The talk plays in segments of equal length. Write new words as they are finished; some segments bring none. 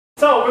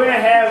we're going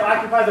to have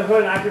Occupy the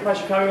Hood and Occupy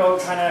Chicago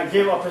kind of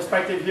give a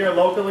perspective here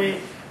locally.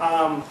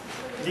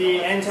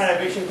 The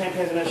anti-eviction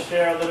campaign is going to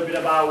share a little bit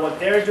about what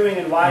they're doing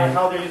and why,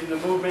 how they're using the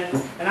movement.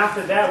 And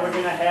after that, we're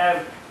going to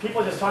have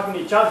people just talking to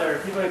each other.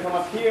 People are going to come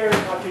up here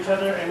and talk to each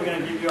other, and we're going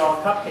to give you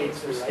all cupcakes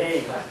for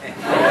staying.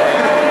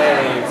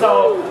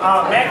 So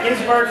Matt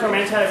Ginsberg from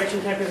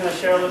Anti-Eviction Campaign is going to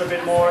share a little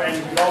bit more, and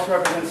he also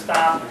represents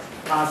STOP,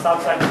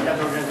 Southside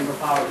Together Organizing for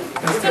Power.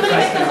 Somebody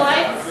make the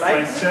lights.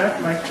 Mic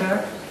check, mic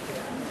check.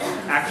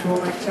 Actual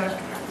mic check.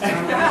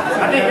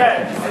 I think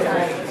that.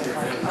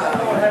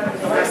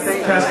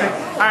 Testing.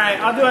 All right,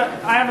 I'll do it.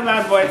 I have a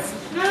loud voice.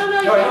 No.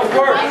 It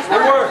works.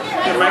 It works.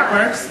 The mic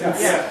works?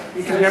 Yeah.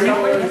 You can hear me? You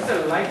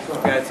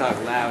gotta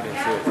talk loud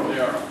into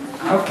it.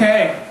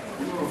 Okay.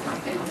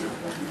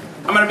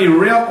 I'm going to be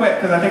real quick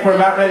because I think we're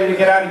about ready to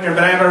get out of here.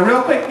 But I have a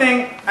real quick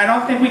thing. I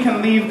don't think we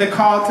can leave the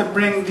call to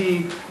bring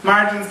the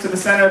margins to the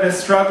center of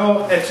this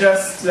struggle. It's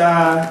just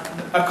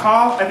a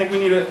call. I think we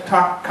need to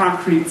talk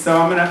concrete. So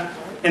I'm going to,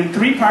 in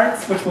 3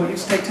 parts, which will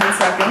each take 10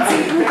 seconds,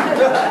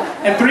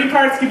 in 3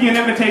 parts give you an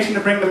invitation to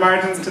bring the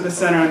margins to the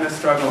center in this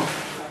struggle.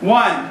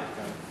 1,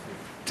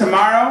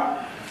 tomorrow,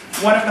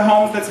 one of the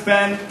homes that's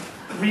been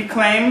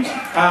reclaimed,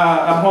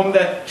 a home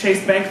that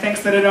Chase Bank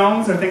thinks that it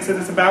owns or thinks that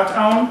it's about to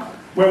own,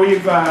 where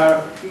we've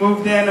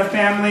moved in a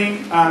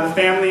family. The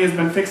family has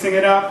been fixing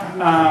it up.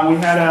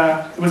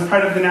 It was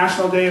part of the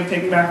National Day of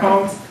Taking Back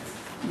Homes.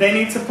 They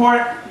need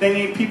support. They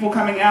need people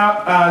coming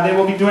out. They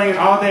will be doing an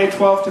all-day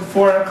 12 to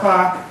 4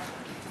 o'clock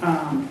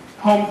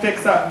home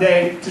fix-up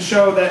day to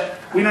show that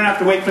we don't have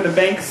to wait for the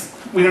banks.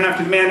 We don't have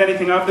to demand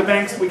anything of the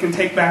banks. We can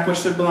take back what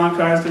should belong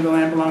to ours, because the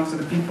land belongs to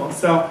the people.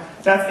 So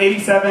that's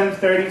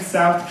 8730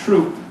 South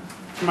Troop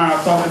tomorrow,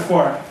 12 to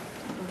 4,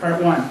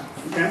 part 1.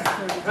 Okay?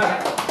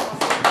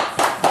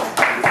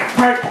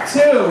 Part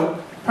 2,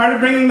 part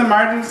of bringing the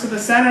margins to the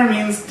center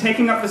means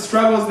taking up the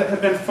struggles that have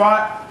been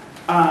fought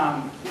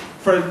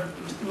for a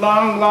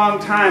long, long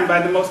time by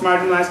the most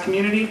marginalized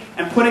community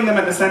and putting them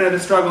at the center of the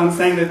struggle and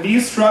saying that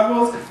these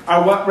struggles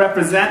are what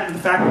represent the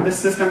fact that this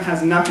system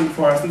has nothing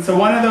for us. And so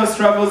one of those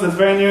struggles that's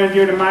very near and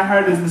dear to my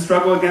heart is the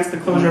struggle against the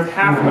closure of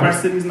half of our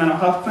city's mental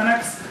health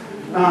clinics.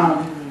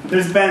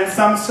 There's been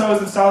some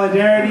shows of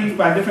solidarity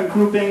by different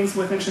groupings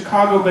within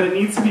Chicago, but it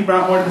needs to be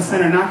brought more to the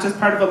center, not just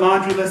part of a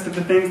laundry list of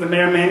the things that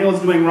Mayor Emanuel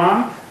is doing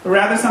wrong, but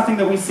rather something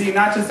that we see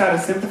not just out of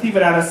sympathy,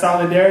 but out of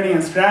solidarity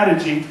and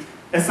strategy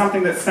as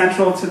something that's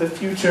central to the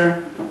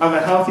future of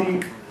a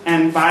healthy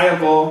and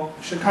viable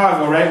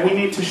Chicago, right? We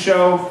need to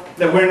show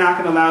that we're not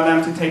going to allow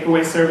them to take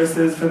away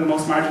services for the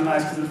most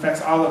marginalized because it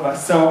affects all of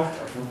us. So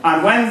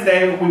on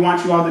Wednesday, we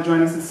want you all to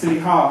join us at City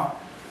Hall.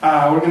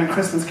 We're going to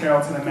Christmas carol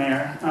to the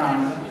mayor,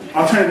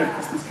 alternative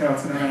Christmas carol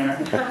to the mayor,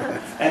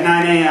 at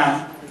 9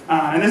 a.m.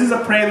 And this is a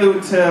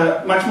prelude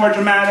to much more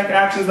dramatic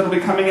actions that will be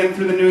coming in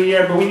through the new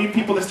year, but we need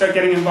people to start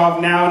getting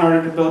involved now in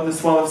order to build the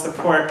swell of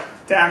support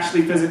to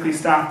actually physically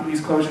stop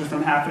these closures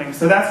from happening.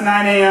 So that's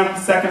 9 a.m.,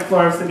 second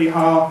floor of City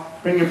Hall.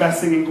 Bring your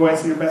best singing voice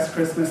and your best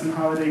Christmas and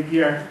holiday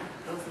gear.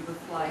 Those are the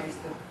flyers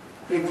that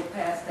they were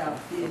passed out.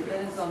 The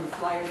event is on the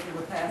flyers that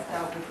were passed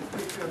out with the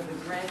picture of the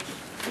Grinch.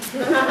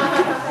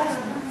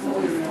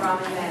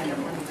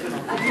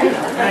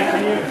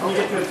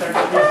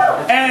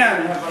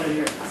 And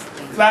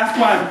last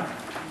one,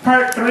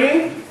 part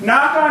 3,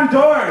 knock on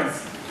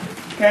doors.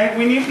 Okay,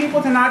 we need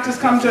people to not just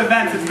come to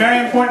events. It's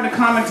very important to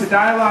come and to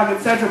dialogue,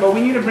 etc., but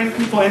we need to bring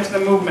people into the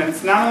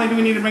movements. Not only do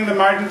we need to bring the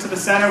margin to the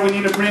center, we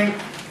need to bring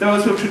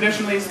those who have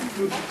traditionally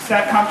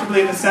sat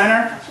comfortably in the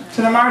center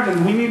to the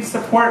margins. We need to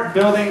support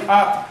building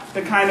up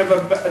the kind of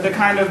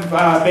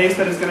base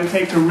that it's going to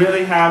take to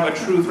really have a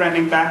true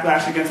threatening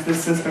backlash against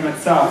this system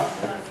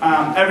itself.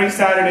 Every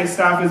Saturday,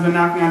 STOP has been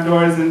knocking on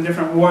doors in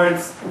different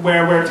wards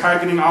where we're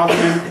targeting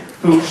aldermen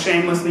who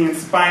shamelessly and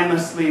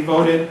spinelessly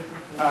voted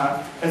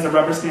as a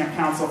rubber stamp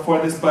council for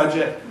this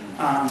budget,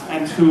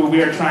 and who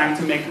we are trying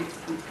to make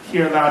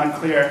hear loud and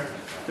clear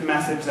the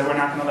message that we're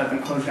not going to let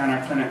them close down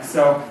our clinics.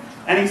 So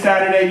any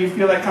Saturday you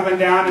feel like coming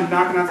down and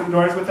knocking on some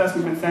doors with us,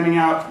 we've been sending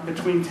out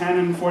between 10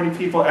 and 40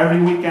 people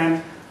every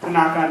weekend to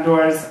knock on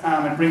doors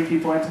and bring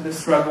people into this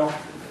struggle,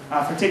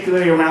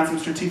 particularly around some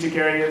strategic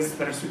areas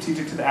that are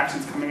strategic to the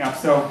actions coming up.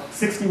 So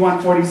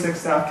 6146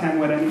 South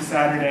Kenwood any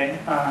Saturday.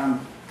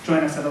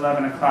 Join us at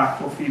 11 o'clock.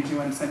 We'll feed you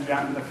and send you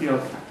out into the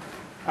field.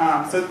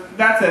 So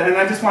that's it, and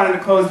I just wanted to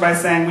close by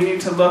saying we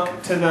need to look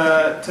to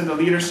the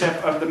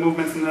leadership of the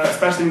movements,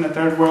 especially in the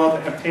third world,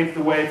 that have paved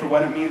the way for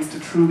what it means to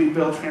truly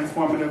build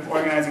transformative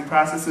organizing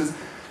processes.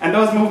 And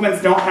those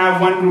movements don't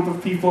have one group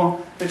of people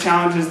that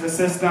challenges the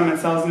system and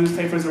sells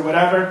newspapers or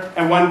whatever,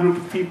 and one group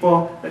of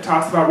people that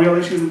talks about real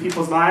issues in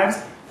people's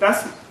lives.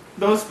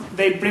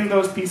 They bring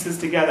those pieces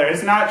together.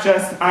 It's not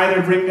just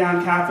either bring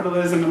down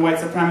capitalism and white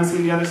supremacy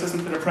and the other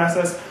systems that oppress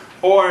us,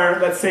 or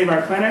let's save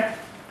our clinic.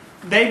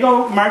 They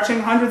go marching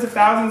hundreds of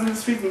thousands in the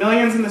streets,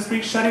 millions in the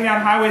streets, shutting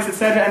down highways,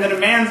 etc., and the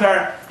demands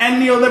are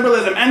end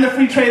neoliberalism, end the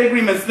free trade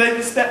agreements,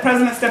 the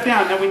president step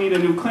down, and we need a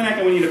new clinic,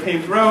 and we need a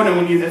paved road, and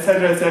we need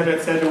etc., etc.,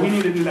 etc. We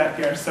need to do that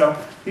here. So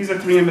these are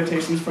 3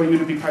 invitations for you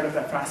to be part of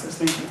that process.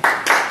 Thank you.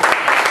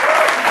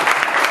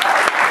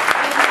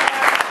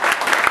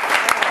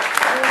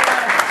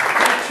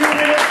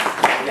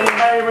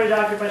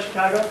 Occupy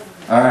Chicago?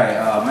 All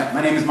right,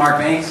 my name is Mark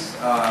Banks.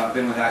 I've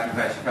been with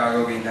Occupy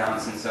Chicago, getting down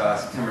since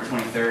September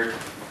 23rd.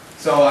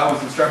 So I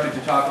was instructed to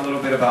talk a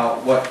little bit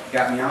about what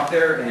got me out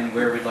there and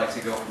where we'd like to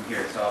go from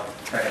here. So I'll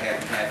try to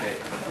have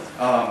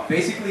it.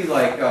 Basically,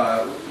 like,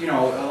 you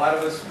know, a lot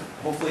of us,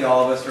 hopefully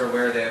all of us are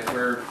aware that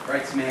we're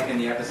right smack in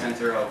the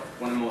epicenter of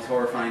one of the most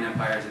horrifying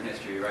empires in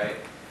history, right?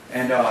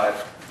 And,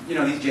 you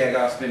know, these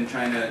jagoffs been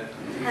trying to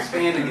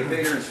expand and get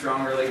bigger and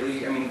stronger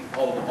lately. I mean,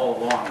 all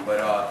along,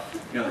 but,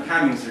 you know, the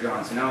communists are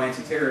gone, so now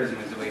anti-terrorism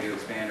is the way to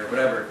expand or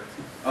whatever.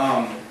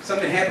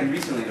 Something happened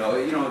recently, though.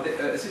 You know,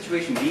 a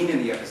situation being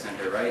in the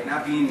epicenter, right?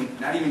 Not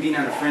even being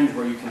on a fringe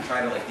where you can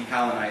try to like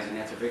decolonize and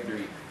that's a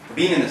victory. But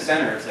being in the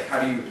center, it's like,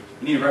 how do you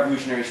need a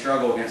revolutionary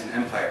struggle against an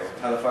empire?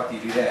 How the fuck do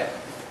you do that?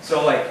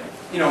 So like,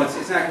 you know,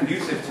 it's not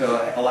conducive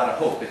to a lot of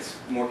hope. It's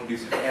more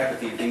conducive to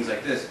apathy and things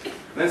like this.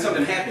 But then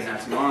something happened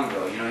not too long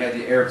ago. You know, you had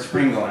the Arab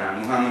Spring going on.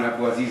 Muhammad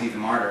Abu-Azizi, the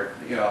martyr,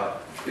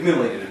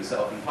 immolated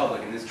himself in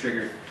public, and this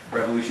triggered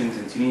revolutions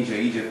in Tunisia,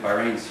 Egypt,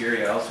 Bahrain,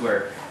 Syria,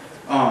 elsewhere.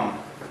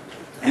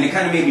 And it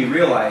kind of made me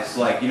realize,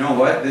 like, you know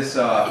what, this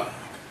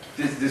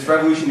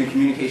revolution in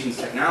communications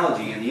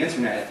technology and the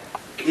internet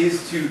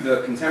is to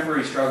the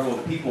contemporary struggle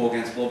of the people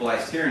against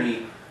globalized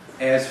tyranny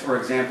as, for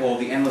example,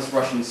 the endless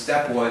Russian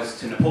steppe was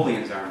to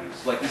Napoleon's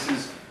armies. Like, this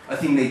is a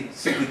thing they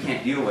simply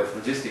can't deal with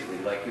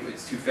logistically. Like,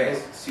 it's too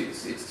fast,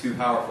 it's too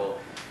powerful.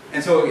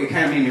 And so it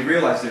kind of made me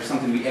realize there's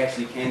something we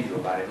actually can do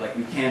about it. Like,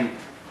 we can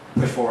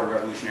push forward a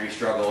revolutionary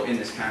struggle in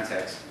this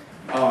context.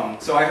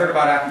 So I heard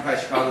about Occupy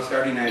Chicago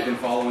starting, and I've been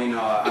following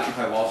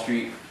Occupy Wall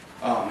Street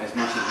as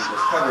much as it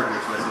was covered,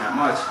 which was not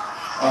much.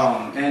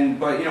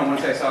 But you know,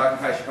 once I saw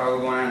Occupy Chicago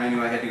going on, I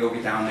knew I had to go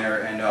get down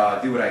there and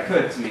do what I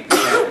could to make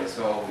this happen.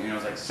 So you know, it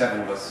was like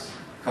 7 of us,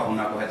 a couple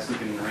knuckleheads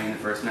sleeping in the rain the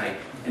first night,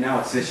 and now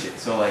it's this shit.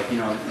 So like, you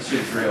know, this shit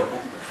is real.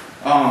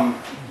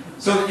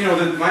 So you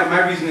know,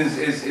 my reason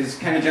is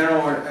kind of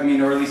general, or at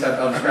least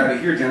I'll describe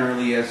it here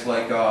generally as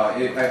like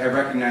I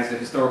recognize the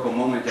historical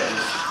moment that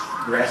was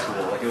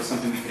graspable, like it was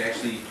something we could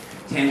actually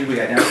tangibly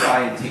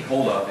identify and take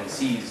hold of and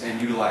seize and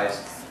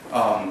utilize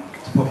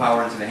to put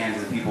power into the hands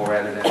of the people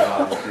rather than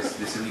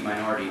this elite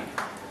minority.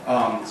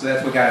 So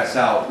that's what got us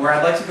out. Where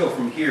I'd like to go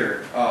from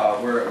here,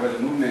 where the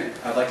movement,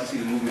 I'd like to see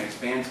the movement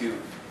expand to,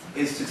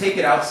 is to take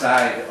it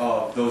outside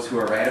of those who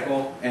are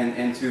radical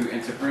and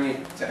to bring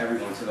it to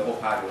everyone, to the whole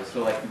populace.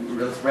 So like,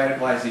 let's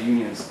radicalize the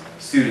unions,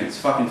 students,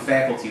 fucking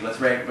faculty, let's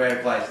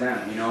radicalize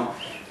them, you know?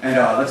 And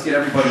let's get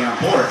everybody on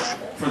board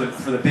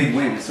for the big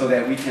win, so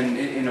that we can,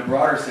 in a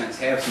broader sense,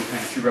 have some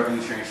kind of true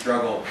revolutionary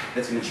struggle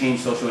that's going to change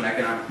social and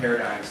economic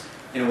paradigms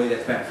in a way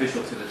that's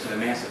beneficial to the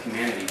mass of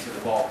humanity, to the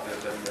bulk,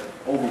 the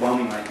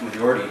overwhelming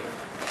majority.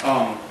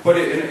 But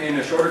in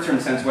a shorter term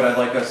sense, what I'd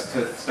like us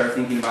to start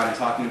thinking about and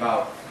talking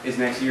about is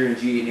next year in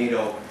G8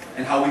 NATO,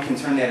 and how we can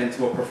turn that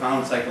into a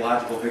profound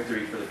psychological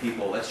victory for the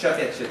people. Let's shut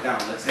that shit down.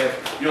 Let's have,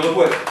 you know, look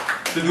what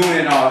they're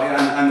doing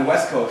on the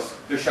West Coast.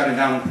 They're shutting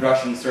down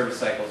production service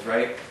cycles,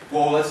 right?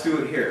 Well, let's do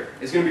it here.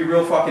 It's going to be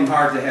real fucking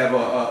hard to have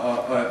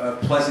a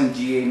pleasant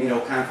G8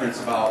 NATO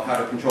conference about how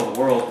to control the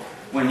world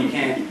when you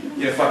can't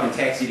get a fucking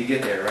taxi to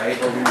get there, right?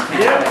 Or when you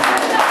can't.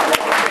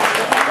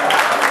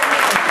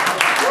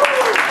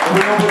 When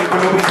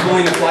nobody's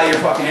willing to fly your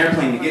fucking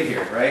airplane to get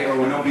here, right? Or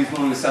when nobody's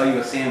willing to sell you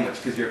a sandwich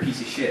because you're a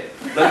piece of shit.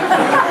 Let's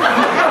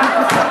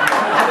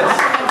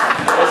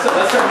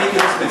start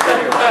making this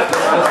bigger. Let's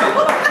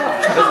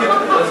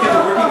get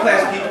the working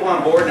class people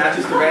on board, not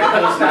just the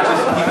radicals, not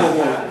just the people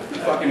who are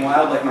fucking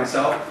wild like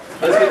myself.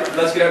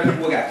 Let's get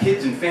people who got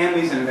kids and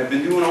families and have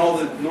been doing all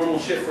the normal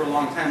shit for a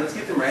long time. Let's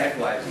get them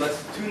radicalized.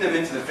 Let's tune them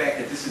into the fact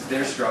that this is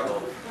their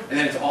struggle. And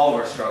then it's all of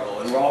our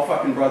struggle, and we're all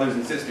fucking brothers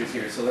and sisters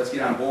here, so let's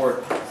get on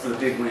board for the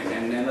big win.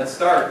 And let's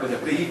start with a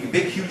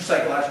big, huge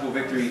psychological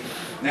victory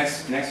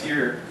next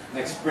year,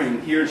 next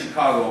spring, here in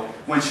Chicago,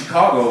 when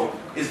Chicago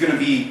is going to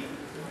be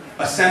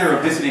a center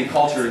of dissident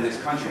culture in this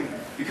country.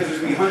 Because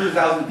there's going to be hundreds of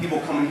thousands of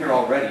people coming here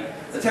already.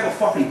 Let's have a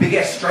fucking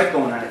big-ass strike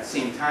going on at the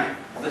same time.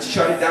 Let's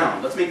shut it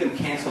down. Let's make them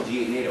cancel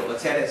G8 NATO.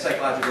 Let's have that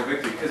psychological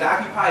victory. Because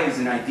Occupy is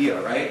an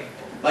idea, right?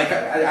 Like,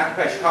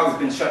 Occupy Chicago has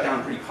been shut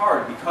down pretty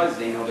hard because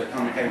they know they're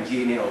coming having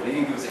G8 NATO. They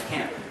didn't give us a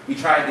camp. We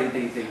tried,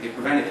 they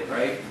prevented it,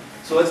 right?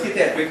 So let's get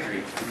that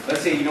victory.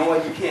 Let's say, you know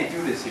what, you can't do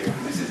this here.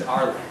 This is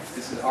our land.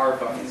 This is our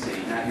fucking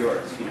city, not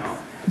yours, you know?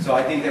 So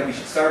I think that we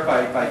should start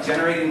by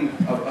generating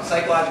a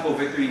psychological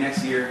victory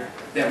next year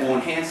that will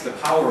enhance the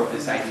power of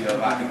this idea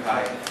of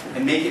Occupy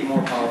and make it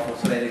more powerful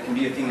so that it can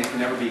be a thing that can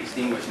never be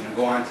extinguished and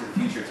go on to the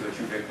future to a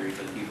true victory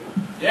for the people.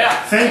 Yeah.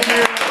 Thank you.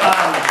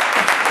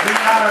 We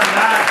are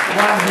not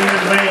one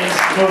human race,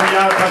 but we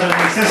are brothers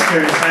and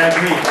sisters. I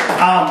agree.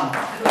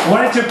 I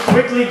wanted to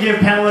quickly give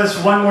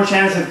panelists one more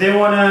chance if they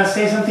want to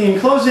say something in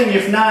closing.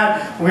 If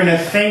not, we're going to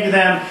thank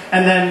them.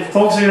 And then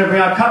folks are going to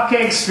bring out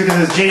cupcakes because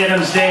it's Jay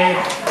Adams Day.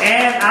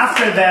 And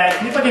after that,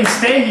 people can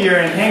stay here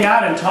and hang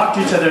out and talk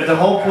to each other. The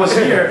hope was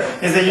here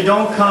is that you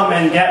don't come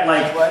and get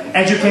like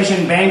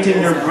education banked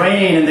in your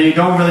brain and that you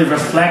don't really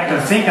reflect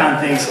or think on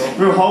things.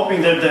 We're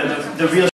hoping that the real